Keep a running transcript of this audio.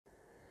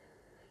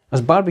As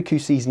barbecue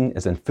season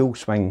is in full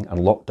swing and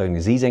lockdown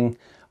is easing,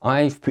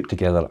 I've put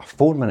together a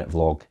 4-minute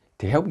vlog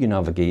to help you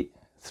navigate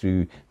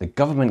through the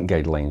government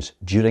guidelines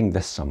during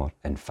this summer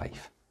in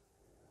Fife.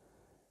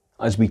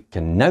 As we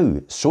can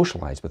now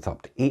socialise with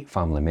up to 8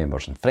 family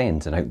members and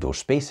friends in outdoor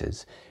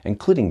spaces,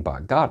 including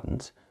back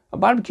gardens, a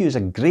barbecue is a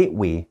great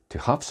way to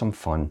have some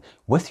fun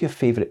with your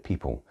favourite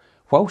people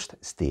whilst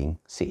staying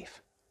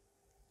safe.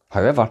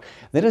 However,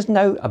 there is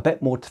now a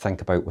bit more to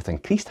think about with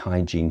increased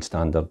hygiene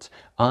standards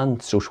and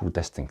social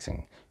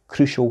distancing,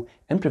 crucial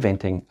in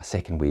preventing a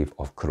second wave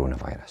of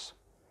coronavirus.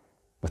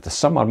 With the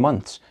summer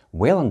months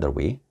well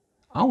underway,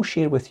 I'll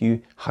share with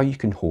you how you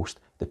can host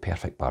the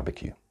perfect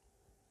barbecue.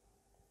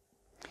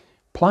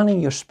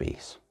 Planning your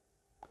space.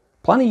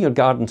 Planning your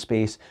garden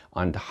space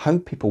and how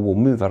people will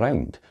move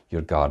around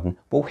your garden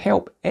will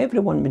help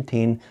everyone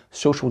maintain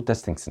social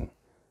distancing.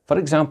 For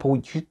example,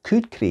 you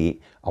could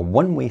create a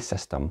one-way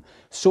system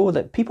so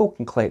that people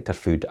can collect their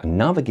food and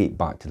navigate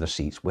back to their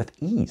seats with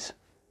ease.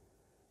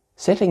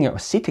 Setting out a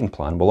seating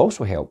plan will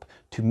also help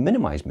to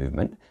minimise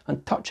movement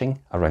and touching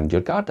around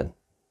your garden.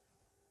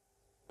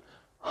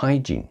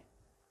 Hygiene.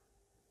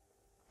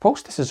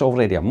 Whilst this is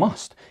already a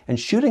must,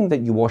 ensuring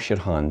that you wash your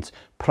hands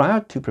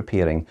prior to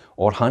preparing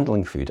or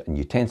handling food and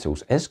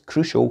utensils is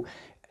crucial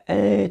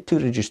to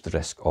reduce the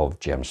risk of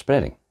germ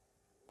spreading.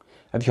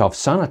 If you have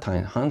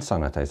hand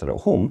sanitizer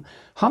at home,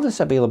 have this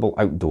available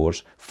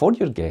outdoors for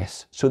your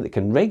guests so they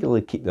can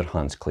regularly keep their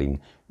hands clean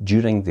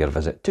during their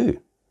visit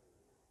too.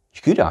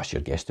 You could ask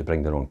your guests to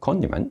bring their own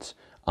condiments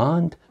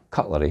and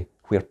cutlery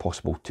where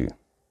possible too.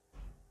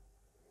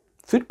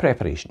 Food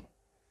preparation.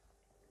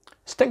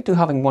 Stick to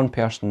having one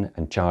person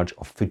in charge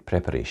of food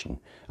preparation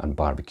and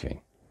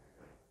barbecuing.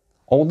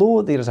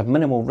 Although there is a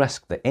minimal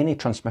risk that any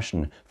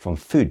transmission from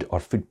food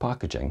or food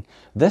packaging,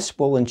 this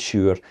will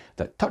ensure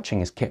that touching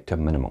is kept to a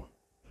minimum.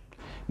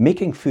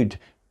 Making food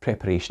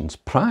preparations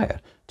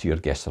prior to your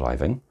guests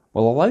arriving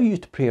will allow you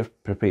to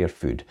prepare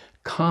food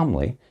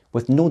calmly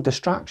with no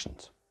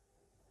distractions.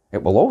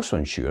 It will also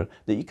ensure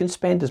that you can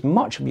spend as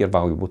much of your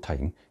valuable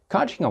time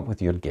catching up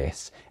with your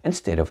guests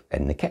instead of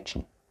in the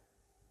kitchen.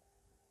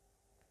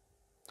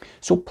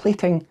 So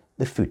plating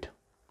the food.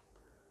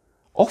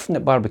 Often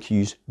at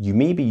barbecues, you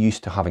may be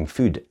used to having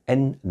food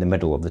in the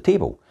middle of the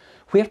table,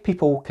 where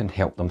people can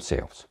help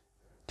themselves.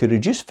 To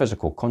reduce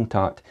physical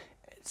contact,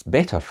 it's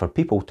better for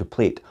people to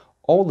plate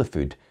all the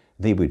food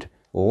they would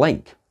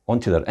like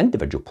onto their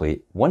individual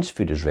plate once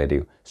food is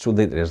ready, so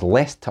that there is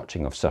less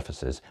touching of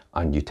surfaces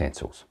and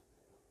utensils.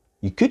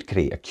 You could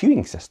create a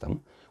queuing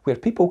system where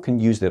people can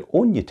use their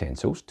own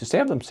utensils to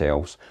serve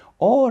themselves,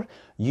 or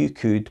you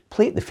could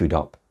plate the food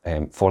up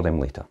for them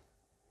later.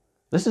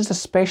 This is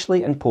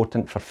especially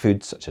important for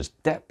foods such as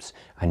dips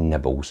and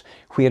nibbles,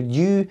 where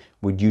you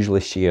would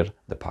usually share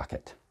the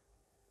packet.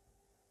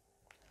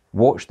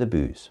 Watch the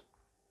booze.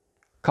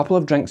 A couple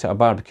of drinks at a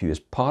barbecue is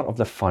part of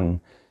the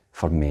fun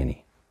for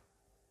many.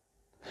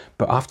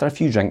 But after a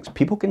few drinks,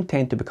 people can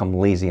tend to become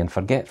lazy and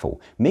forgetful,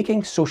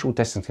 making social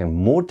distancing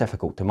more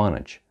difficult to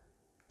manage.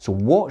 So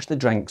watch the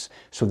drinks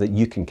so that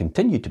you can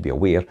continue to be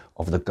aware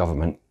of the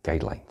government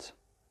guidelines.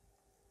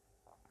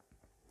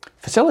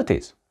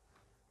 Facilities.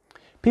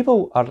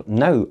 People are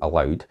now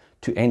allowed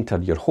to enter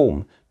your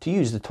home to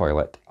use the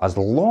toilet as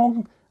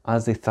long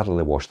as they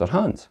thoroughly wash their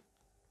hands.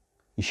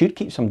 You should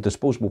keep some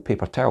disposable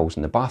paper towels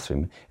in the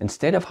bathroom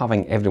instead of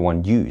having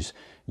everyone use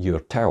your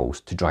towels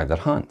to dry their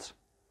hands.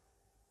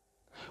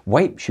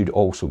 Wipes should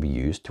also be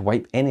used to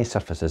wipe any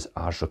surfaces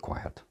as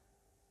required.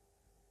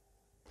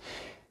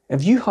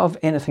 If you have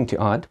anything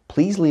to add,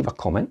 please leave a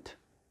comment,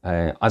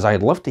 as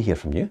I'd love to hear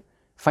from you.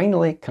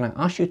 Finally, can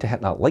I ask you to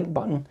hit that like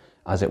button,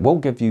 as it will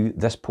give you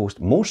this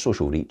post more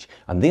social reach,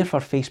 and therefore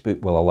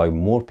Facebook will allow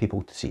more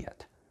people to see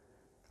it.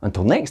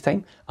 Until next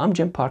time, I'm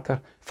Jim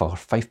Parker for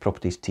Fife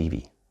Properties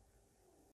TV.